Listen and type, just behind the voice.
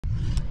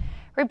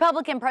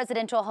Republican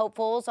presidential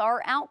hopefuls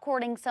are out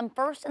courting some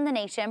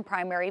first-in-the-nation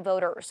primary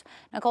voters.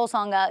 Nicole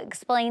Songa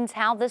explains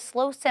how this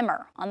slow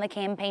simmer on the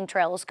campaign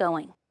trail is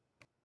going.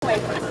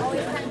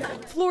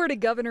 Florida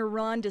Governor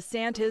Ron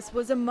DeSantis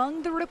was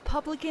among the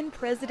Republican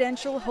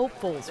presidential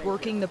hopefuls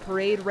working the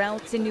parade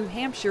routes in New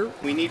Hampshire.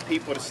 We need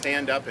people to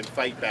stand up and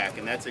fight back,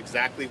 and that's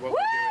exactly what we're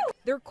doing.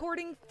 They're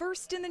courting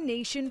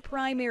first-in-the-nation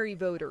primary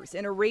voters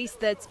in a race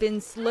that's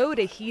been slow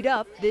to heat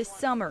up this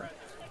summer.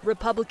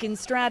 Republican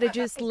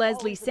strategist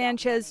Leslie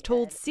Sanchez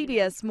told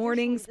CBS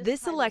Mornings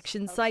this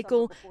election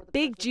cycle,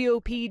 big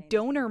GOP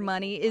donor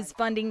money is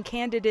funding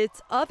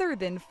candidates other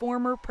than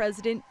former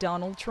President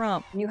Donald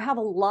Trump. You have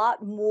a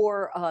lot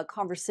more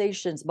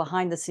conversations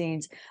behind the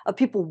scenes of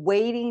people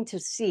waiting to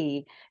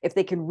see if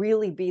they can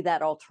really be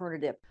that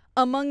alternative.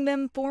 Among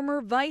them,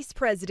 former Vice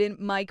President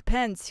Mike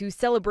Pence, who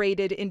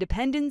celebrated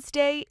Independence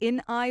Day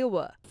in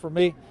Iowa. For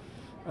me,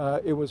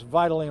 it was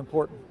vitally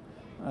important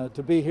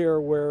to be here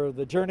where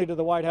the journey to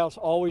the White House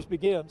always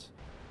begins.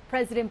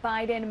 President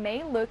Biden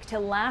may look to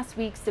last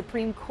week's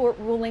Supreme Court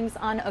rulings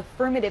on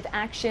affirmative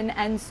action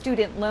and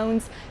student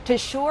loans to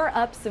shore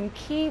up some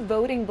key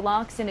voting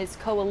blocs in his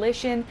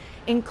coalition,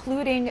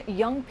 including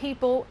young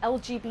people,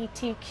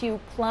 LGBTQ+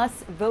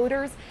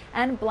 voters,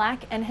 and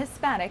Black and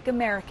Hispanic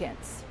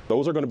Americans.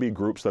 Those are going to be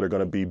groups that are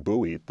going to be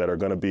buoyed, that are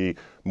going to be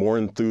more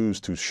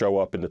enthused to show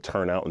up and to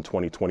turn out in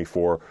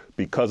 2024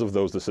 because of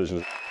those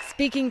decisions.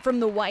 Speaking from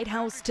the White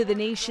House to the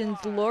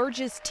nation's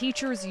largest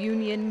teachers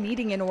union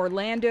meeting in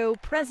Orlando,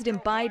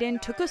 President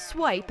Biden took a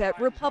swipe at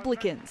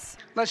Republicans.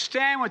 Let's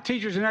stand with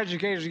teachers and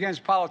educators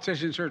against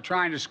politicians who are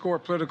trying to score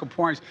political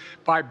points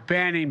by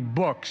banning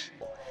books.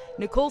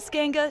 Nicole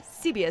Songa,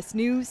 CBS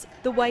News,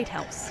 the White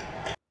House.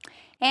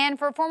 And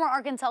for former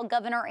Arkansas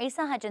Governor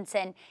Asa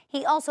Hutchinson,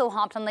 he also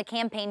hopped on the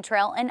campaign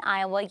trail in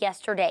Iowa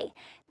yesterday.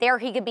 There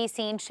he could be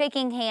seen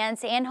shaking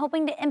hands and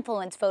hoping to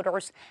influence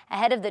voters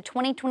ahead of the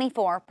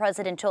 2024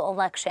 presidential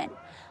election.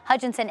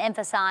 Hutchinson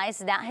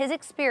emphasized that his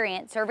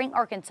experience serving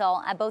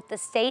Arkansas at both the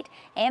state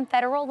and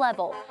federal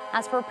level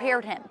has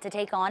prepared him to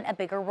take on a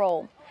bigger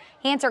role.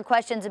 He answered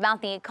questions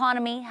about the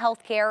economy,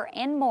 health care,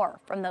 and more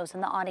from those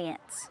in the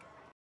audience.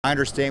 I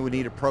understand we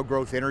need a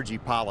pro-growth energy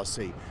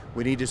policy.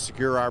 We need to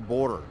secure our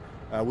border.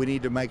 We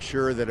need to make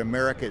sure that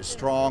America is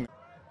strong.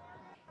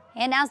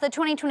 And as the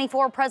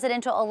 2024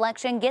 presidential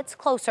election gets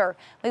closer,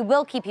 we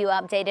will keep you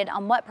updated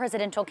on what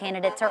presidential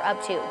candidates are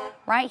up to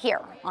right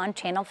here on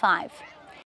Channel 5.